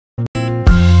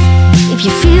If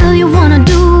you feel you wanna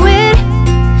do it,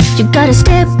 you gotta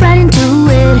step right into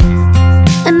it.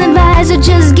 An advisor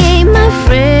just gave my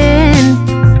friend,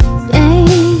 hey.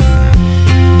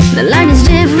 The line is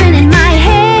different in my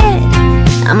head.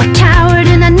 I'm a coward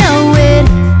and I know it.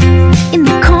 In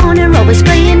the corner, always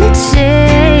playing it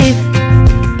safe.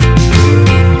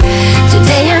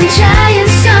 Today I'm trying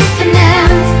something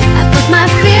else. I put my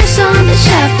fears on the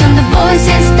shelf, turn the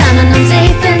voices down, and I'm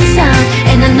safe and sound.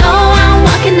 And I know I'm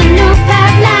walking the new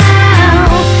path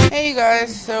now. Hey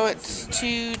guys, so it's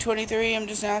 2:23. I'm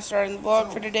just now starting the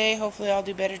vlog for today. Hopefully I'll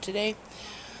do better today.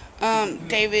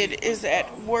 David is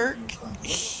at work.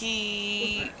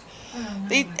 They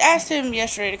asked him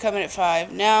yesterday to come in at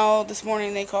 5. Now, this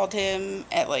morning they called him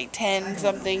at like 10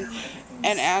 something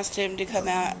and asked him to come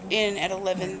in at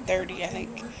 11:30, I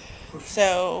think.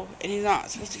 So, and he's not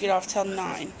supposed to get off till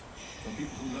 9.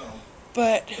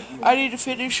 But I need to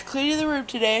finish cleaning the room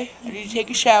today. I need to take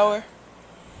a shower.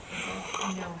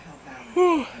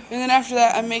 And then after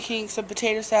that, I'm making some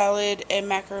potato salad and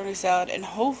macaroni salad, and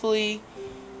hopefully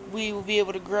we will be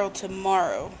able to grill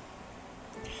tomorrow.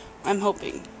 I'm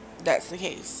hoping that's the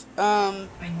case. I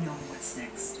know what's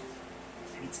next.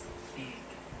 And it's big.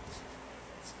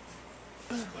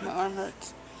 My arm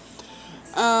hurts.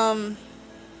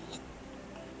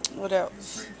 What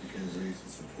else?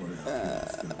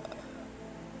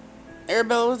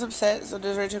 Arabella was upset, so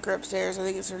Desiree took her upstairs. I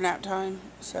think it's her nap time,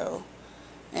 so,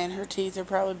 and her teeth are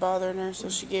probably bothering her, so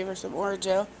she gave her some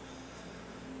Orajel.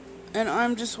 And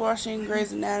I'm just watching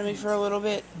Grey's Anatomy for a little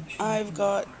bit. I've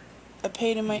got a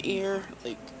pain in my ear,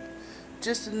 like,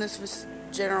 just in this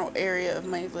general area of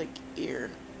my, like,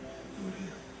 ear.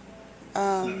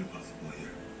 And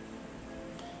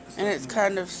it's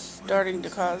kind of starting to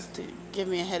give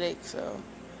me a headache, so.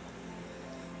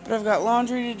 But I've got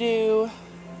laundry to do,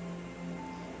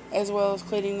 as well as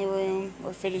cleaning the room,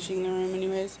 or finishing the room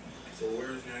anyways.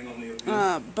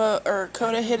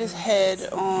 Coda hit his head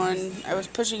on, I was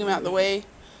pushing him out the way,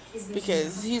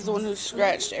 because he's the one who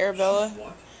scratched Arabella,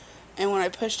 and when I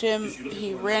pushed him,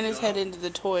 he ran his head into the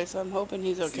toy, so I'm hoping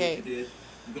he's okay.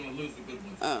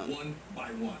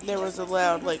 There was a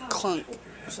loud, like, clunk,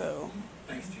 so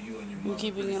I'm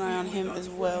keeping an eye on him as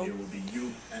well.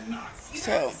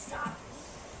 So,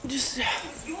 just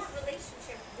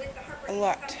a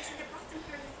lot.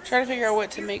 Trying to figure out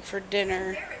what to make for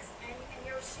dinner,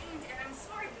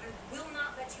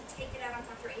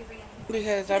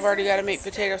 because I've already got to make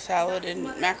potato salad and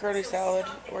macaroni salad,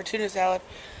 or tuna salad.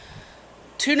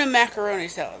 Tuna macaroni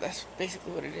salad, that's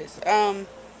basically what it is.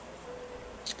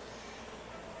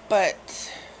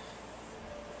 But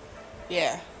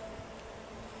yeah,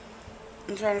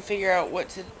 I'm trying to figure out what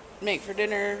to make for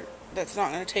dinner that's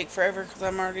not going to take forever, because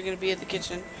I'm already going to be in the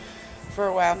kitchen for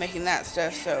a while making that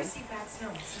stuff, so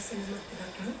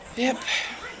yep.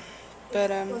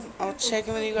 But I'll check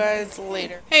in with you guys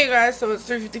later. Hey guys, so it's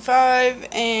 3:55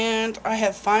 and I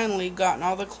have finally gotten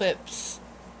all the clips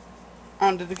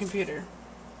onto the computer.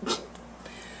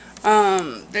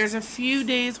 There's a few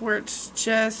days where it's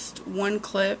just one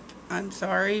clip. I'm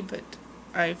sorry, but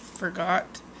I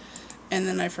forgot, and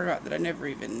then I forgot that I never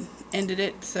even ended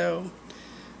it, so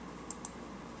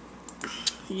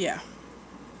yeah.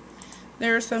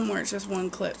 There are some where it's just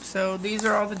one clip. So these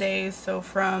are all the days. So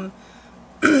from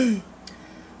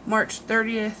March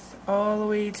 30th all the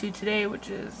way to today, which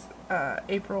is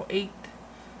April 8th.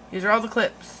 These are all the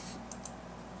clips.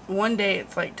 One day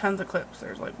it's like tons of clips.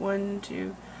 There's like 1,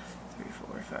 2, 3,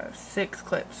 4, 5, 6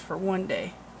 clips for one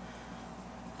day.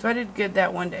 So I did good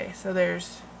that one day. So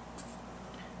there's,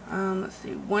 let's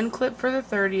see, 1 clip for the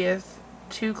 30th,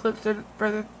 2 clips for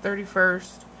the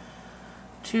 31st,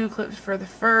 2 clips for the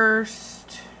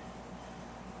 1st,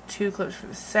 2 clips for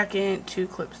the 2nd, 2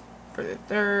 clips for the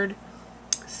 3rd,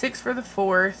 6 for the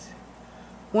 4th,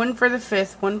 1 for the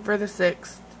 5th, 1 for the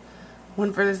 6th,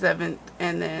 1 for the 7th,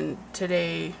 and then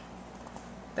today,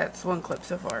 that's 1 clip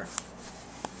so far.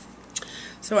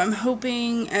 So I'm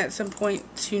hoping at some point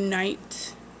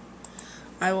tonight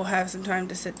I will have some time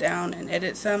to sit down and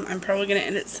edit some. I'm probably going to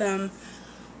edit some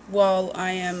while I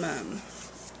am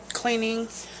cleaning.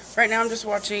 Right now I'm just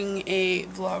watching a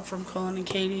vlog from Colin and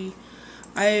Katie.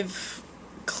 I've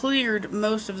cleared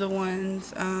most of the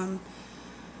ones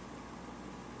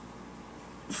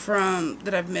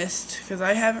that I've missed, because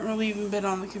I haven't really even been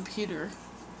on the computer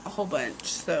a whole bunch,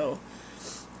 so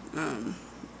I'm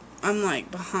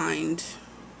like behind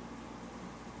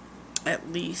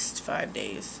at least 5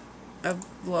 days of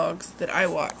vlogs that I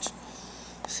watch.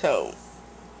 So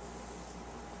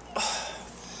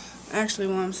actually,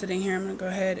 while I'm sitting here, I'm going to go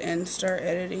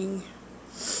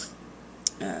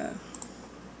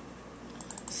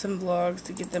some vlogs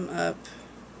to get them up.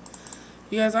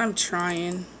 You guys, I'm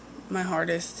trying my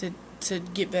hardest to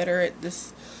get better at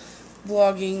this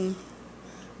vlogging,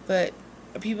 but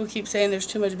people keep saying there's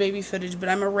too much baby footage, but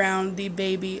I'm around the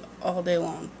baby all day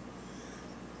long.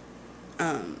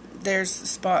 There's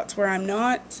spots where I'm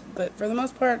not, but for the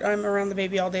most part, I'm around the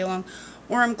baby all day long,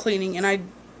 or I'm cleaning, and I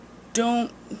can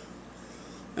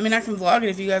vlog it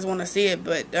if you guys want to see it,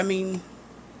 but, I mean,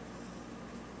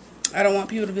 I don't want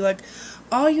people to be like,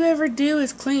 all you ever do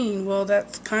is clean. Well,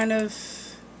 that's kind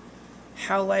of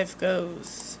how life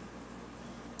goes.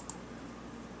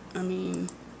 I mean,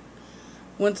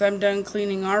 once I'm done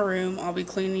cleaning our room, I'll be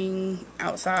cleaning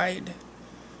outside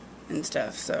and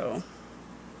stuff, so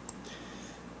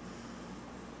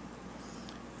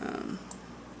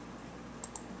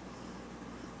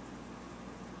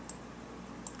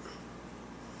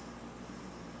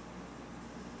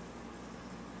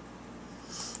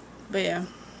but yeah,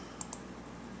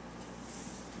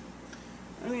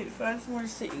 I need to find somewhere to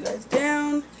sit you guys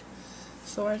down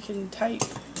so I can type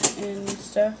and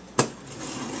stuff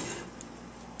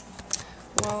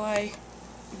while I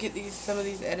get some of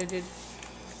these edited.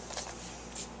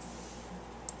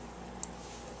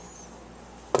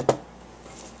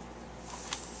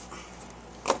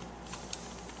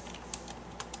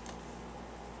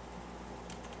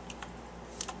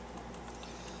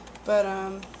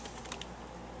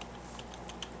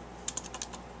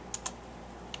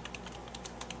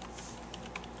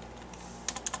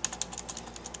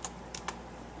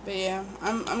 But yeah,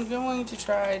 I'm going to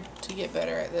try to get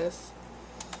better at this.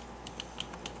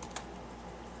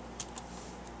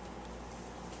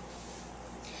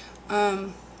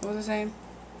 What was I saying?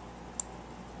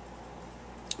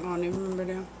 I don't even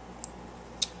remember now.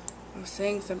 I was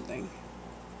saying something.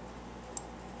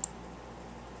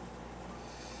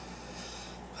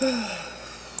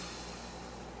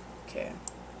 Okay.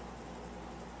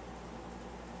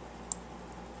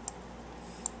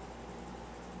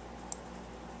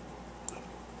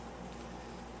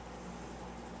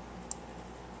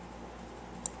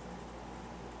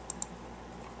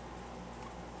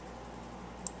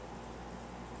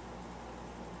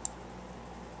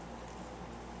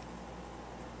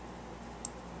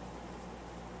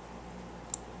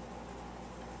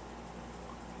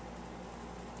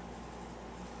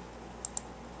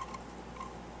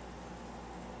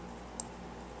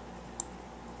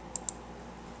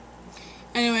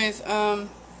 Anyways, so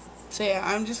yeah,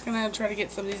 I'm just gonna try to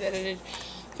get some of these edited,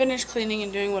 finish cleaning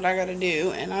and doing what I gotta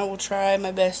do, and I will try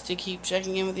my best to keep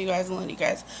checking in with you guys and letting you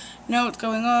guys know what's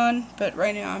going on. But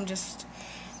right now, I'm just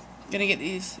gonna get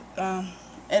these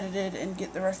edited and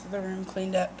get the rest of the room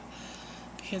cleaned up,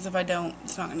 because if I don't,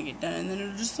 it's not gonna get done, and then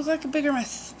it'll just look like a bigger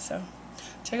mess. So,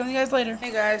 check in with you guys later.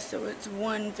 Hey guys, so it's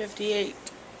 1:58.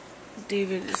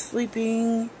 David is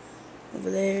sleeping over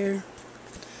there.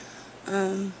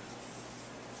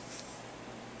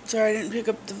 Sorry I didn't pick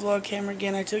up the vlog camera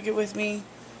again. I took it with me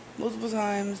multiple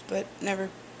times, but never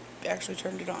actually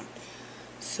turned it on.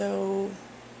 So,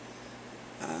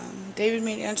 David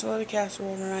made enchilada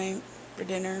casserole tonight for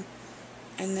dinner,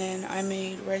 and then I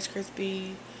made Rice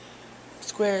Krispie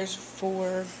squares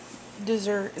for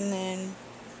dessert, and then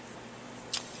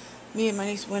me and my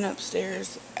niece went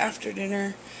upstairs after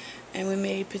dinner, and we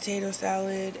made potato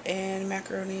salad and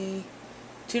macaroni,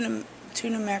 tuna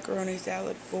macaroni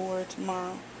salad for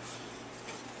tomorrow.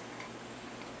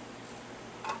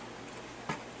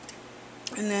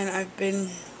 And then I've been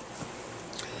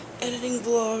editing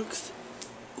vlogs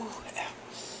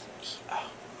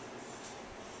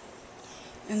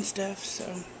and stuff,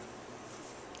 so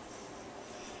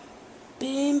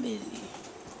been busy.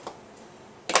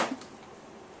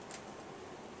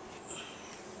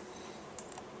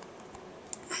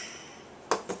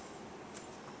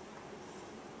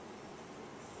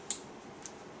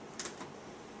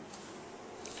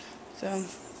 So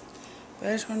I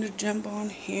just wanted to jump on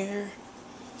here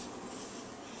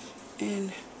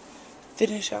and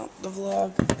finish out the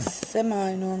vlog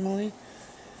semi-normally.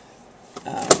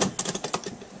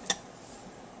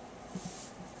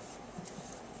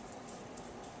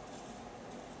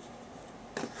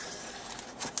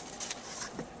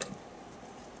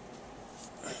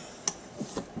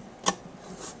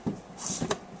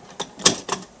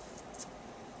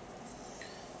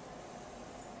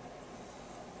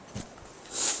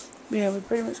 Yeah, we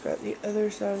pretty much got the other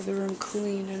side of the room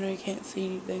clean. I know you can't see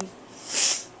anything,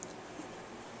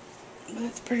 but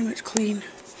it's pretty much clean.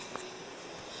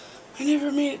 I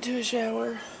never made it to a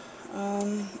shower.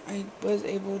 I was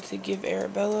able to give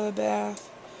Arabella a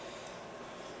bath,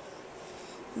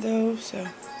 though, so,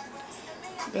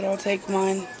 but I'll take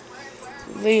mine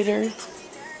later.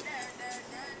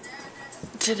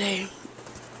 today.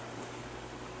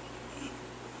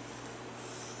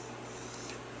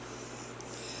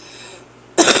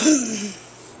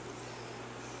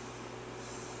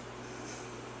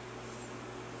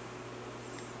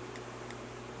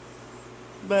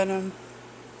 But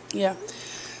yeah,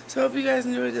 so I hope you guys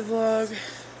enjoyed the vlog.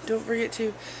 Don't forget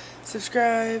to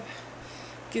subscribe,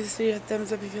 give this video a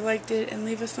thumbs up if you liked it, and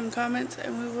leave us some comments,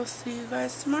 and we will see you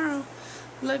guys tomorrow.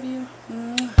 Love you.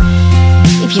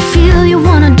 If you feel you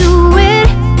wanna do it,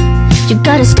 you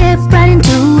gotta step right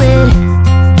into it.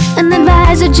 An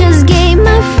advisor just gave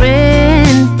my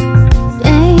friend